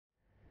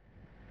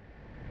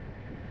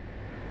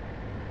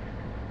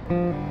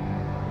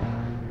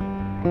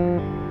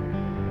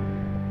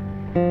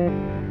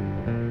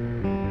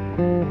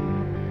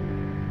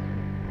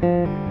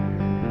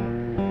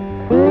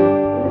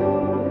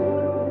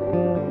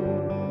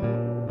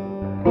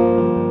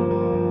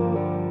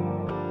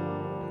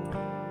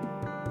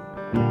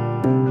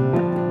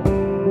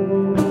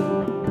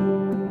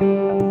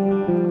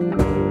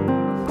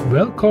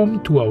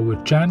Welcome to our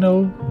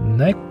channel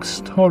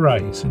Next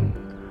Horizon.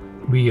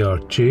 We are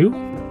Jiew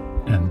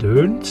and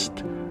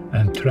Ernst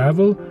and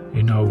travel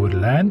in our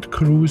Land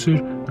Cruiser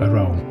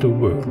around the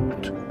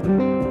world.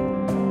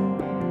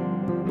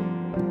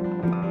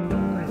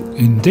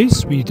 In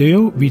this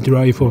video we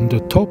drive on the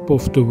top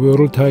of the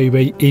World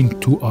Highway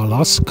into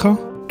Alaska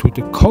to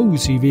the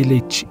cozy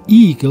village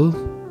Eagle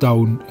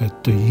down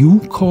at the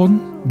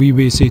Yukon. We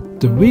visit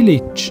the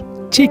village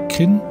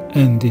Chicken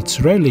and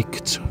its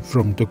relics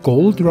from the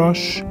gold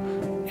rush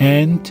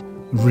and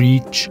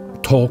reach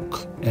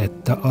Tok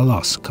at the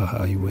Alaska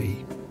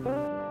Highway.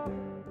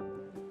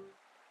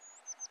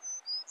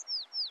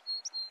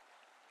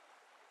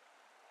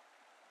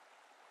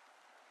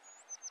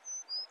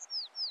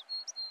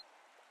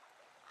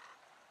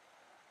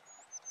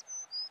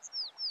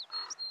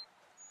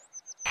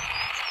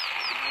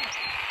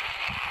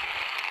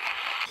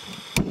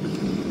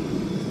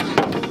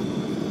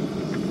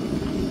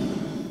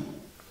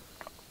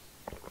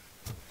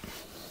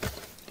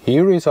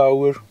 Here is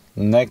our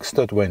next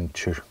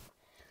adventure.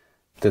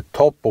 The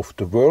top of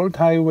the World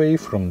Highway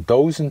from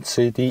Dawson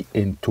City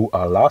into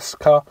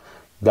Alaska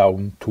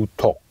down to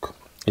Tok.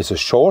 It's a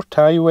short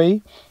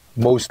highway,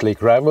 mostly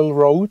gravel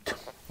road.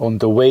 On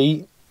the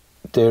way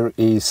there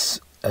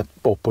is an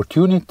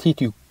opportunity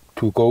to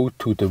go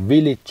to the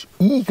village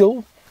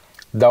Eagle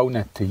down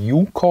at the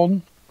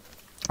Yukon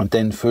and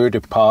then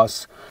further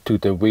pass to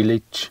the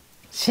village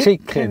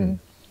Chicken.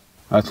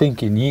 I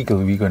think in Eagle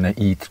we're gonna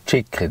eat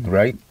chicken,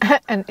 right?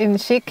 And in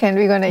chicken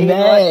we're gonna eat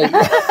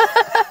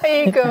what?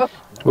 Eagle.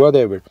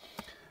 Whatever.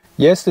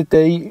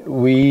 Yesterday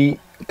we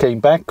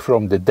came back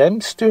from the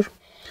Dempster.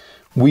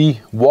 We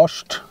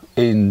washed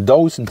in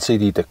Dawson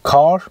City the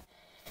car,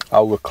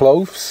 our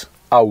clothes,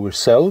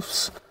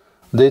 ourselves,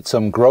 did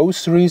some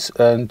groceries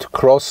and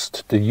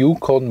crossed the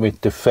Yukon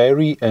with the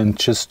ferry and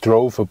just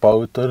drove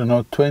about, I don't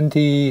know,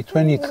 30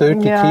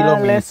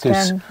 kilometers. Less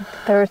than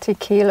 30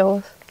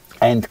 kilos.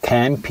 And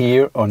camp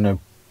here on a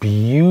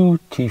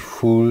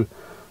beautiful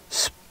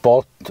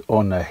spot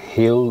on a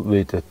hill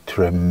with a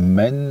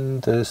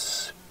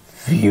tremendous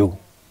view.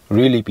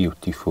 Really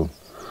beautiful.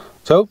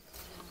 So,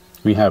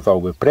 we have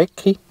our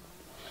brekkie,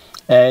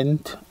 and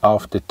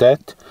after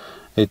that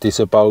it is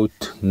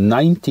about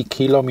 90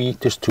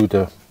 kilometers to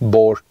the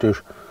border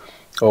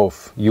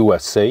of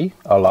USA,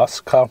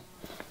 Alaska.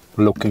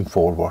 Looking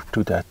forward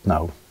to that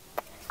now.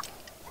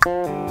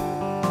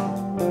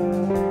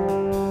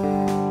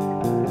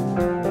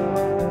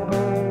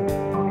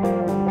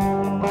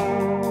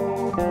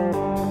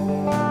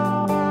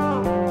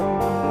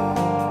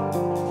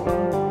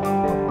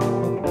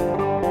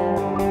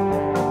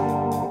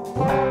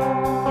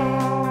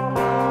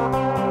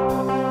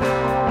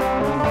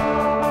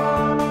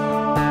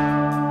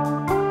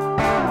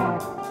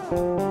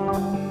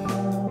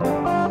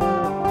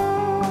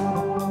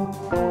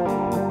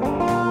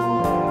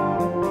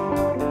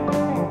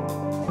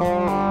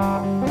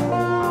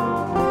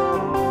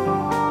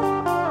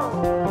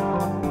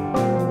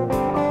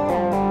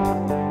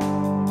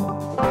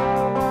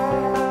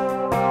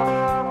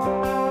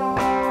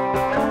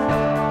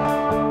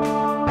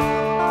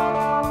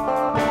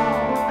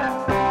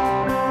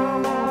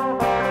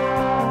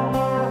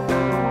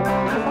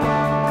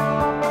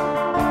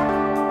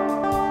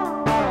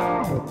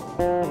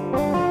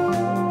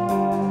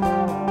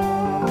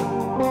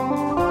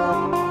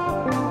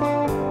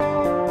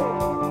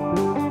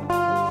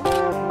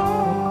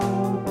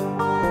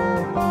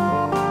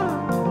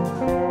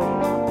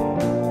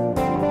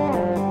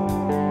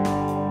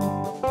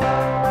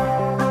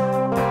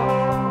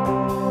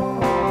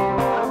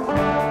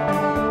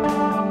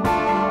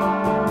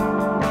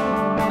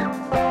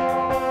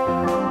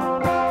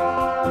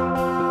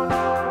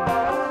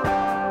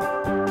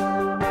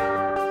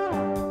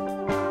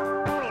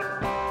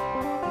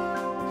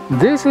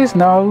 This is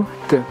now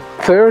the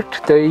third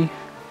day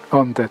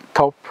on the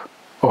top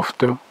of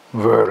the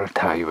World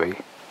Highway.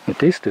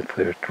 It is the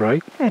third,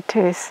 right? It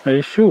is. Are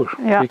you sure?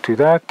 Yeah. To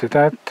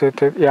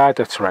that. Yeah,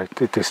 that's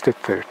right. It is the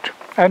third.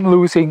 I'm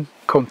losing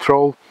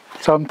control.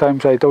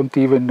 Sometimes I don't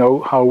even know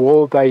how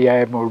old I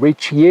am or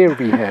which year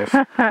we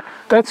have.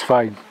 That's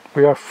fine.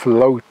 We are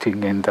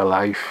floating in the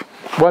life.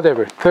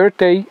 Whatever. Third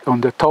day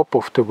on the top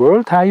of the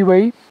World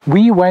Highway.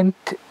 We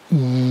went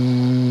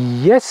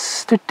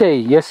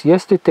yesterday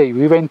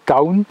we went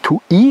down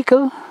to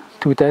Eagle,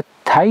 to that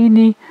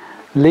tiny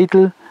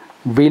little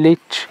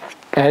village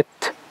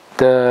at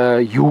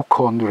the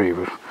Yukon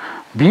River.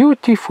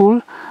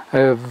 Beautiful,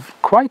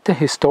 quite a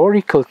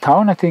historical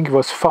town. I think it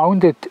was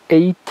founded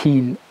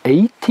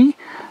 1880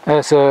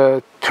 as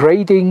a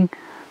trading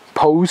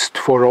post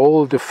for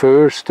all the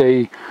furs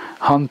they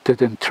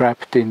hunted and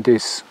trapped in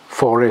these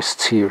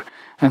forests here.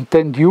 And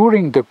then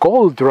during the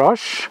gold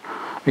rush,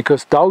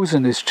 because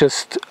Dawson is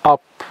just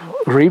up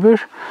river,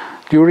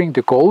 during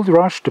the gold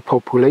rush the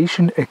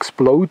population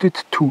exploded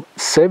to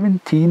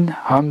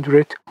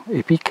 1700.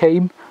 It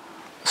became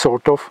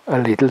sort of a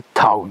little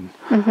town.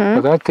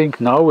 But I think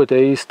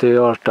nowadays they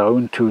are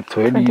down to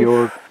 20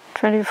 or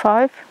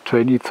 25?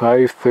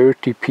 25,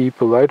 30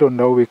 people, I don't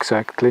know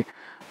exactly.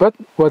 But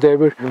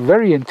whatever,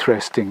 very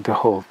interesting, the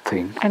whole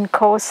thing. And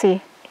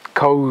cozy.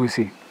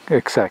 Cozy,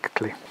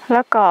 exactly. แ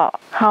ล้วก็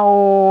เรา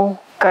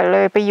ก็เล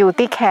ยไปอยู่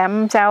ที่แคม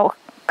ป์เจ้า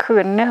คื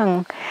นหนึ่ง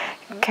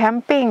แคม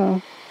ปิ้ง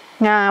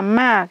งาม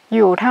มากอ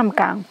ยู่ท่าม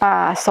กลางป่า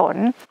สน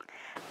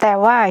แต่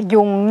ว่า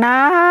ยุงนั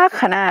ก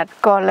ขนาด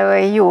ก็เล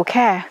ยอยู่แ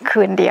ค่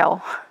คืนเดียว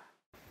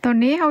ตอน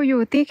นี้เราอ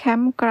ยู่ที่แค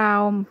มป์กรา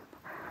วด์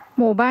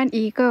หมู่บ้าน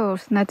อีเกิล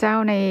ส์นะเจ้า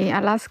ใน阿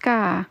拉斯ก้า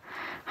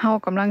เรา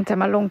กำลังจะ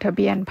มาลงทะเ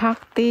บียนพัก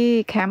ที่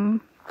แ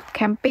ค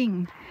มปิ้ง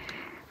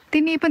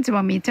ที่นี่เพิ่นจะบ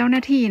อกมีเจ้าหน้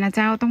าที่นะเ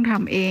จ้าต้องท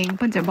ำเองเ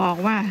พิ่นจะบอก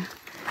ว่า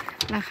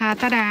ราคา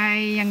ตะใด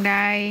อย่างใด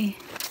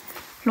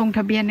ลงท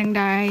ะเบียนอย่าง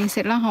ใดเส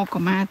ร็จแล้วเราก็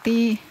มา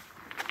ที่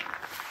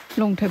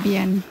ลงทะเบีย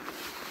น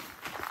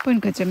เพิ่น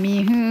ก็จะมี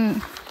ให้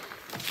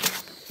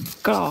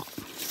กรอก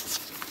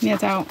เนี่ย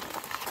เจ้า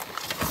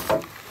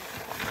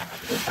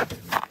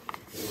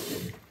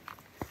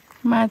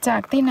มาจา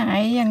กที่ไหน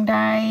อย่างใด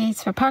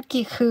จะพัก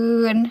กี่คื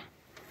น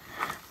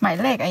หมาย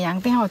เลขอะไรอย่าง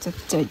ที่เราจะ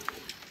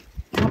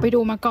เราไปดู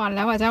มาก่อนแ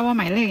ล้วว่าเจ้าว่าห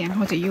มายเลขอย่าง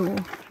เราจะอยู่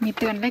มีเ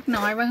ตือนเล็ก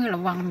น้อยว่าให้ร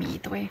ะวังหมี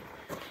ตัวเอง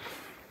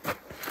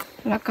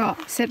แล้วก็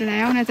เสร็จแล้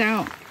วนะเจ้า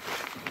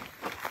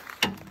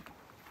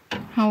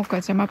เราก็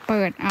จะมาเ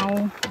ปิดเอา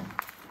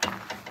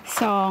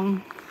ซอง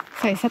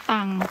ใส่ส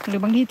ตังค์หรือ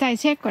บางทีใจ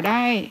เช็คก็ไ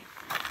ด้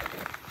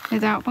นะ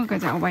เจ้าเพิ่งก็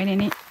จะเอาไว้ใน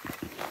นี้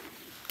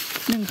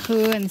1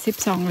 คืน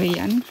12 เหรี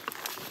ยญ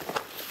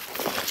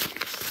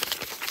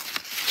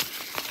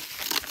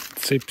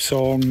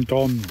12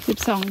 Don.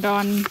 12 ดอ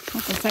นเรา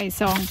ก็ใส่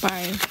ซองไป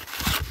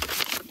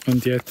Und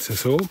jetzt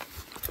so.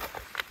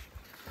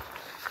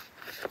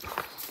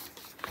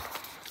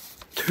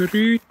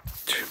 Trüt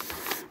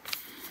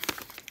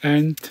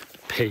and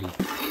pay.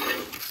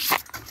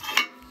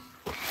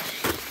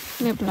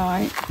 เรียบร้อย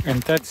And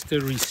that's the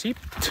receipt.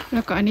 แ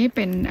ล้วก็อันนี้เ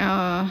ป็น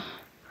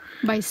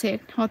ใบเสร็จ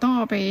เราต้องเอ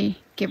าไป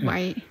เก็บไว้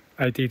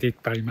I did it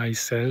by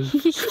myself.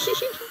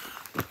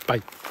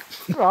 Bye.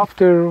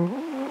 After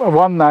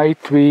one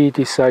night we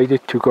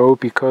decided to go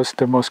because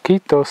the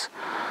mosquitoes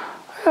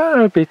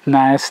are a bit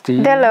nasty.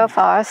 They love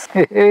us.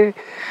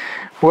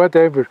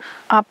 Whatever.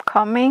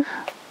 Upcoming.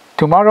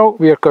 Tomorrow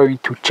we are going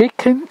to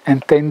Chicken and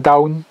then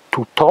down to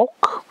Tok,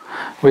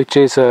 which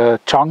is a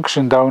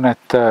junction down at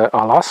the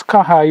Alaska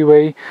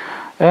Highway.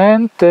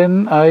 And then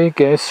I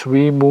guess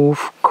we move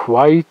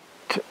quite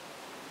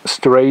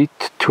straight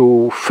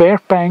to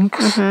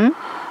Fairbanks.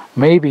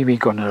 Maybe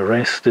we're gonna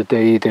rest a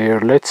day there.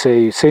 Let's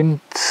say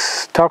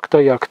since Tok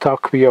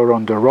we are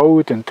on the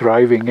road and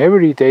driving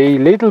every day,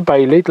 little by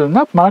little,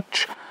 not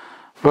much,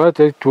 but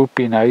it would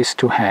be nice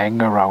to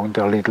hang around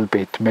a little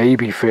bit.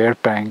 Maybe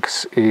Fairbanks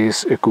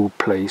is a good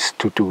place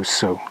to do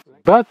so.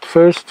 But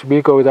first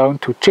we go down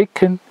to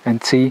Chicken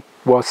and see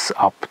what's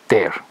up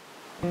there.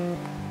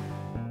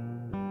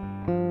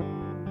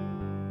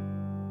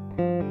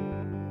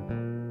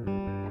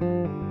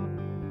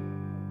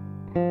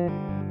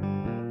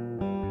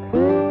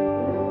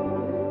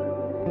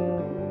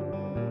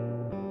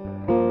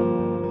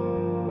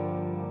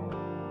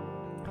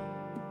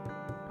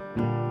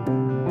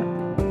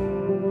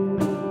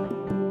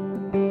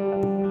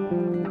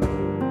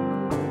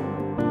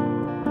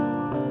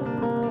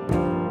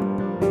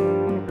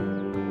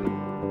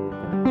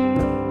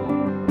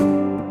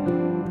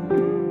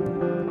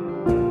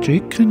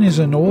 Chicken is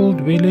an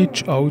old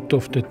village out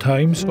of the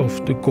times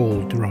of the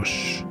gold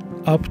rush.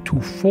 Up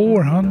to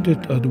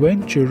 400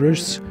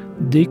 adventurers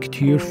digged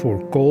here for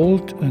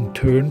gold and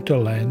turned the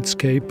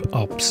landscape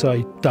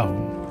upside down.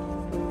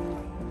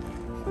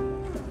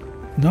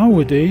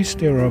 Nowadays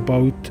there are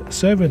about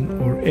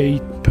 7 or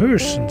 8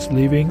 persons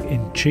living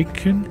in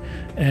Chicken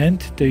and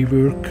they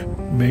work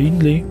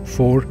mainly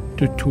for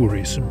the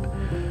tourism.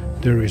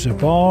 There is a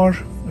bar,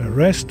 a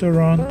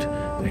restaurant,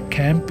 a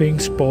camping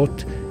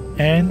spot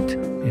and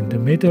in the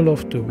middle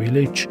of the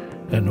village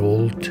an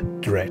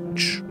old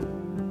dredge.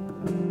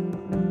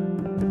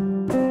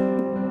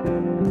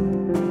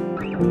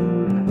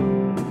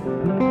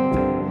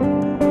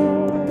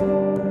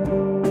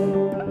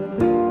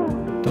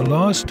 The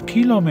last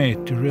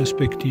kilometer,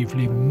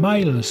 respectively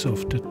miles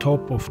of the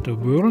top of the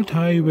World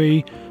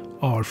Highway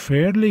are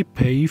fairly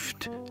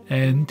paved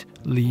and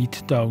lead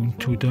down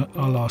to the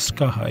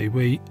Alaska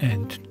Highway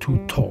and to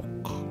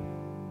Tok.